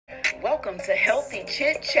welcome to Healthy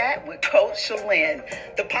Chit Chat with Coach Shalyn,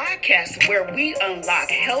 the podcast where we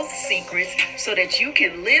unlock health secrets so that you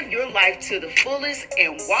can live your life to the fullest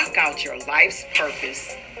and walk out your life's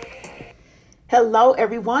purpose. Hello,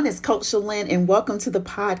 everyone. It's Coach Shalyn, and welcome to the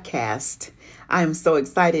podcast. I am so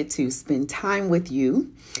excited to spend time with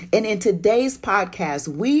you. And in today's podcast,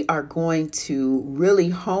 we are going to really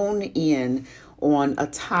hone in on a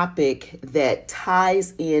topic that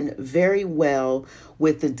ties in very well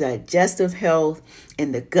with the digestive health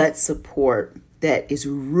and the gut support that is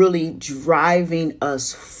really driving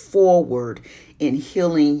us forward in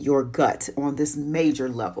healing your gut on this major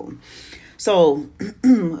level. So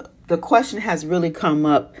the question has really come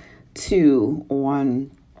up too on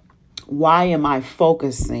why am I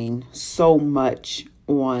focusing so much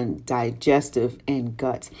on digestive and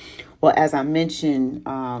gut? Well, as I mentioned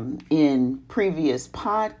in previous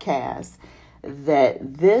podcasts,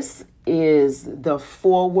 that this is the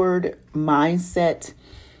forward mindset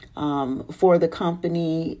for the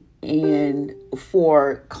company and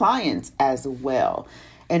for clients as well.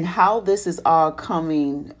 And how this is all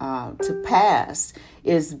coming to pass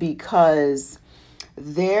is because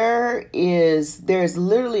there's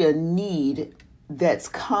literally a need that's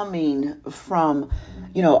coming from,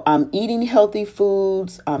 I'm eating healthy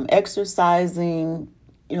foods, I'm exercising,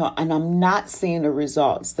 and I'm not seeing the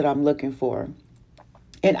results that I'm looking for.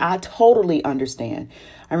 And I totally understand.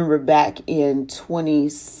 I remember back in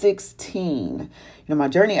 2016, my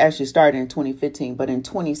journey actually started in 2015, but in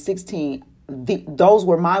 2016, those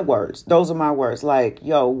were my words. Those are my words. Like,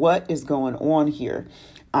 what is going on here?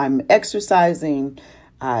 I'm exercising.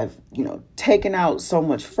 I've, taken out so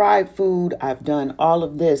much fried food. I've done all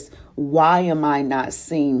of this. Why am I not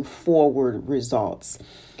seeing forward results?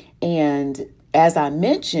 And as I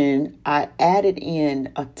mentioned, I added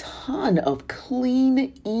in a ton of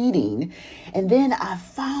clean eating. And then I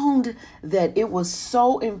found that it was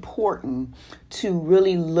so important to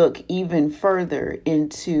really look even further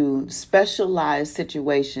into specialized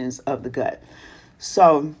situations of the gut.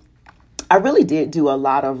 So I really did do a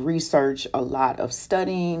lot of research, a lot of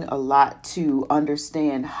studying, a lot to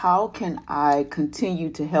understand how can I continue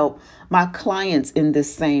to help my clients in the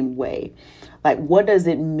same way. Like, what does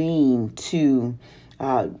it mean to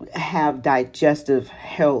have digestive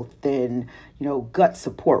health and, gut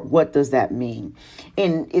support? What does that mean?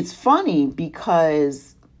 And it's funny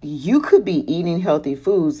because you could be eating healthy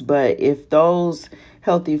foods, but if those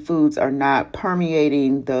healthy foods are not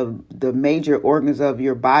permeating the major organs of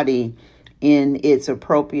your body in its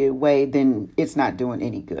appropriate way, then it's not doing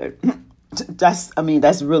any good.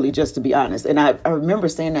 That's really just to be honest. And I remember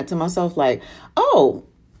saying that to myself, like,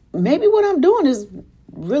 maybe what I'm doing is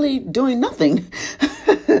really doing nothing.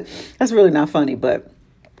 That's really not funny, but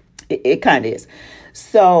it kind of is.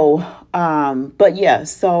 So,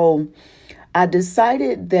 so I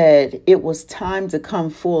decided that it was time to come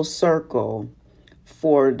full circle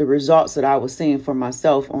for the results that I was seeing for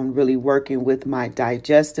myself on really working with my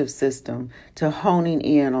digestive system, to honing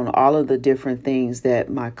in on all of the different things that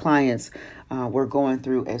my clients were going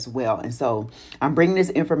through as well. And so I'm bringing this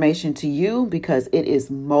information to you because it is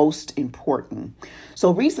most important.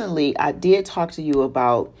 So recently I did talk to you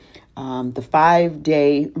about the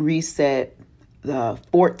 5-day reset, the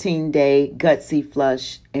 14-day gutsy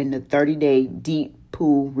flush, and the 30-day deep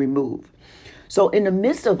poo remove. So in the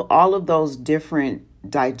midst of all of those different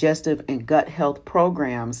digestive and gut health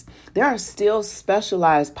programs, there are still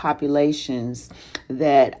specialized populations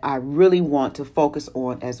that I really want to focus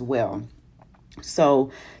on as well. So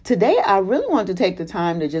today I really want to take the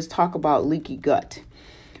time to just talk about leaky gut.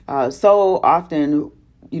 So often,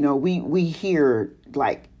 we hear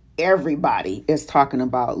like everybody is talking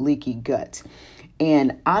about leaky gut.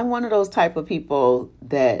 And I'm one of those type of people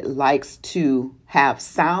that likes to have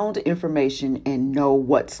sound information and know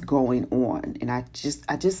what's going on. And I just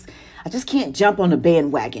can't jump on the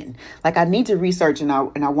bandwagon. Like, I need to research and I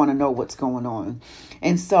want to know what's going on.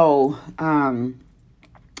 And so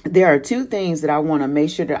there are two things that I want to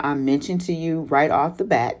make sure that I mention to you right off the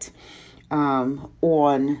bat.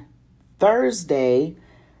 On Thursday,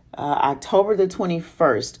 October the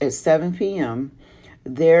 21st at 7 p.m.,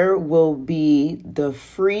 there will be the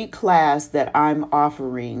free class that I'm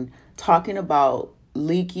offering talking about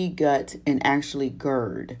leaky gut and actually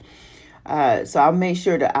GERD. So I'll make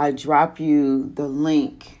sure that I drop you the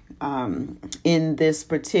link in this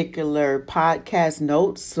particular podcast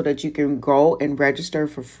notes so that you can go and register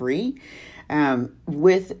for free.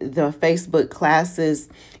 With the Facebook classes,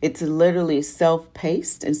 it's literally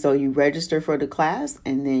self-paced. And so you register for the class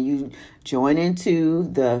and then you join into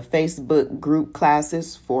the Facebook group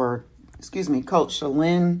classes for, Coach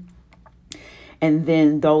Shalyn. And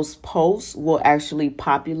then those posts will actually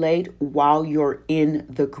populate while you're in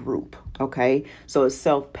the group. Okay, so it's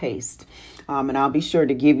self-paced. And I'll be sure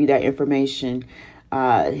to give you that information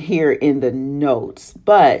here in the notes.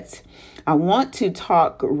 But I want to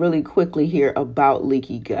talk really quickly here about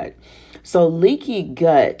leaky gut. So leaky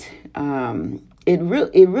gut, it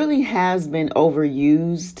really has been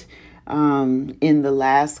overused in the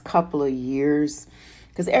last couple of years,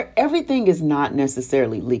 because everything is not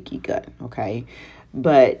necessarily leaky gut, okay?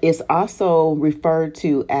 But it's also referred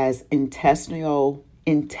to as intestinal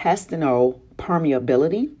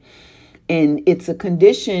permeability. And it's a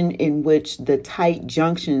condition in which the tight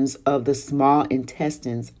junctions of the small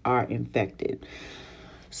intestines are infected.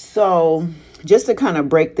 So just to kind of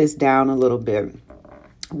break this down a little bit,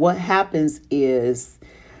 what happens is,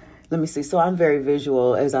 let me see. So I'm very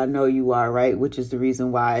visual, as I know you are, right? Which is the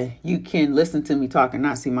reason why you can listen to me talk and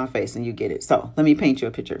not see my face and you get it. So let me paint you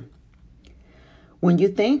a picture. When you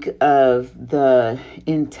think of the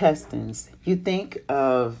intestines, you think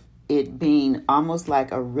of it being almost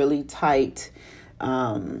like a really tight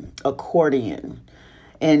accordion.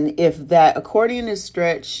 And if that accordion is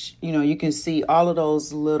stretched, you can see all of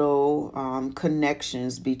those little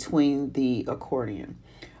connections between the accordion.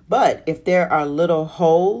 But if there are little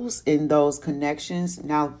holes in those connections,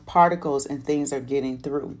 now particles and things are getting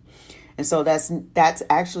through. And so that's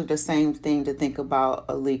actually the same thing to think about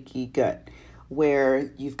a leaky gut,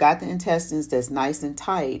 where you've got the intestines that's nice and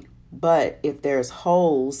tight, but if there's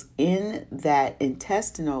holes in that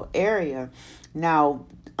intestinal area, now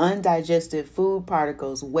undigested food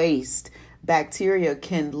particles, waste, bacteria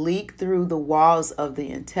can leak through the walls of the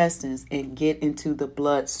intestines and get into the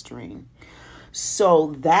bloodstream.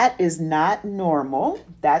 So that is not normal.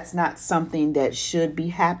 That's not something that should be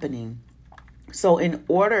happening. So in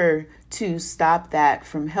order to stop that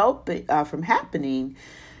from happening,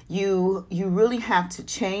 you really have to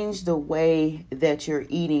change the way that you're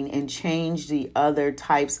eating and change the other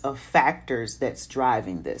types of factors that's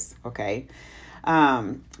driving this, okay?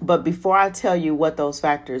 But before I tell you what those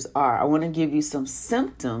factors are, I want to give you some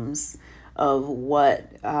symptoms of what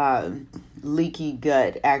leaky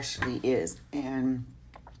gut actually is. And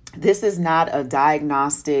this is not a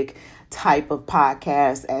diagnostic type of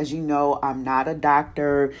podcast. As you know, I'm not a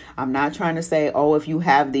doctor. I'm not trying to say, oh, if you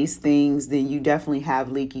have these things, then you definitely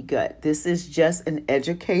have leaky gut. This is just an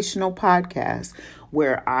educational podcast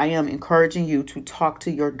where I am encouraging you to talk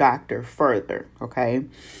to your doctor further, okay?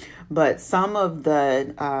 But some of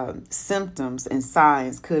the symptoms and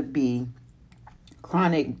signs could be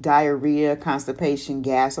chronic diarrhea, constipation,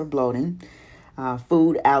 gas, or bloating,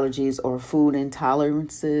 food allergies or food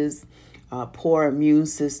intolerances, poor immune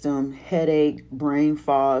system, headache, brain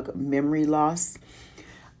fog, memory loss.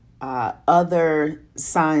 Other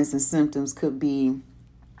signs and symptoms could be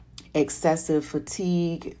excessive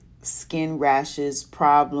fatigue, skin rashes,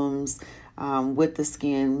 problems with the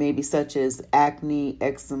skin, maybe such as acne,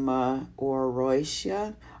 eczema, or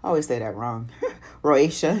rosacea. I always say that wrong.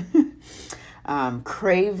 Rosacea.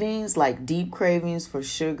 Cravings, like deep cravings for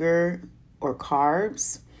sugar or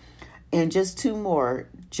carbs. And just two more,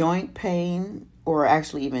 joint pain, or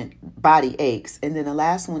actually even body aches. And then the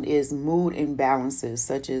last one is mood imbalances,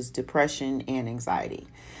 such as depression and anxiety.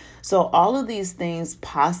 So all of these things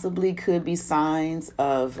possibly could be signs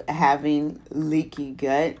of having leaky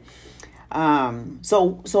gut.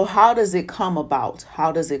 So how does it come about?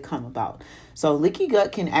 So leaky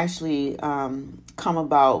gut can actually come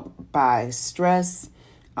about by stress,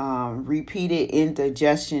 repeated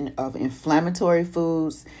indigestion of inflammatory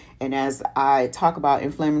foods. And as I talk about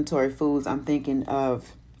inflammatory foods, I'm thinking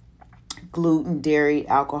of gluten, dairy,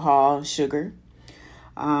 alcohol, sugar.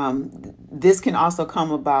 This can also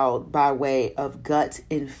come about by way of gut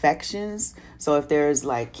infections. So if there's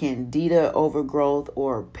like candida overgrowth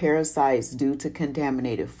or parasites due to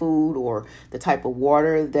contaminated food or the type of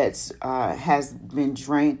water that's has been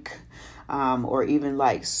drank, or even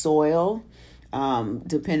like soil,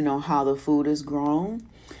 depending on how the food is grown.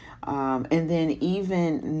 And then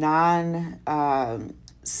even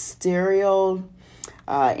non-steroidal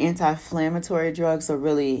anti-inflammatory drugs are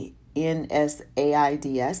really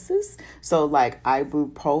NSAIDs. So like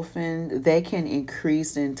ibuprofen, they can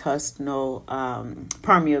increase intestinal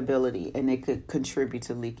permeability, and they could contribute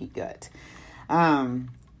to leaky gut.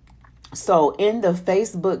 So in the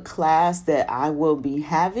Facebook class that I will be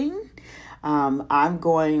having, I'm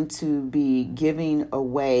going to be giving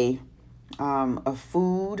away a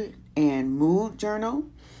food and mood journal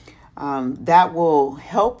that will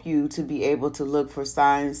help you to be able to look for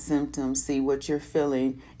signs, symptoms, see what you're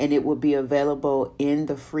feeling, and it will be available in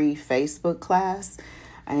the free Facebook class.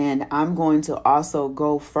 And I'm going to also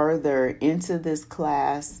go further into this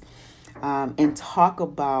class and talk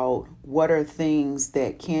about what are things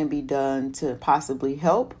that can be done to possibly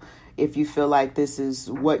help if you feel like this is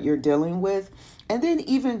what you're dealing with. And then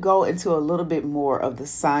even go into a little bit more of the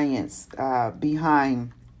science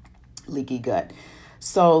behind leaky gut.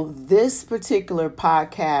 So this particular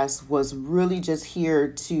podcast was really just here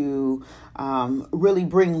to really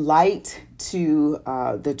bring light to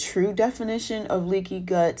the true definition of leaky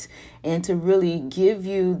gut and to really give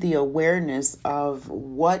you the awareness of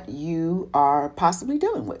what you are possibly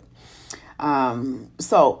dealing with.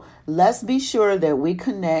 So let's be sure that we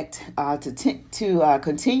connect to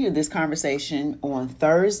continue this conversation on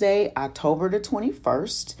Thursday, October the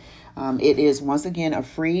 21st. It is, once again, a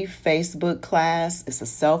free Facebook class. It's a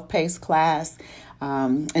self-paced class.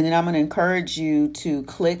 And then I'm going to encourage you to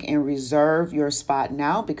click and reserve your spot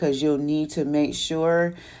now, because you'll need to make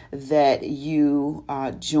sure that you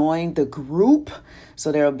join the group.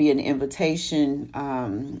 So there'll be an invitation,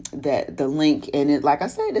 that the link, and it, like I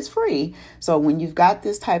said, it's free. So when you've got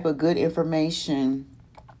this type of good information,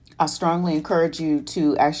 I strongly encourage you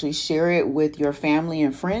to actually share it with your family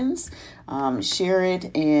and friends. Share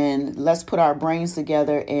it, and let's put our brains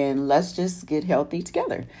together and let's just get healthy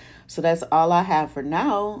together. So that's all I have for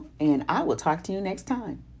now, and I will talk to you next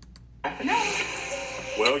time. Bye for now.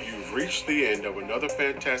 Well, you've reached the end of another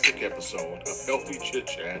fantastic episode of Healthy Chit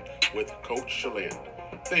Chat with Coach Shalyn.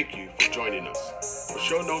 Thank you for joining us. For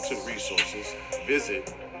show notes and resources,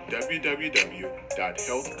 visit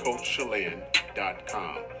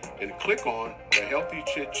www.healthcoachshalyn.com and click on the Healthy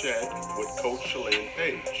Chit Chat with Coach Shalyn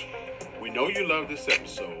page. We know you love this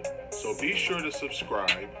episode, so be sure to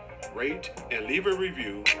subscribe, rate, and leave a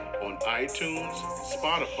review on iTunes,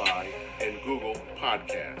 Spotify, and Google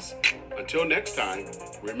Podcasts. Until next time,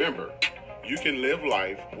 remember, you can live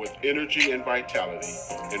life with energy and vitality,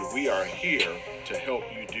 and we are here to help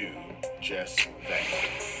you do just that.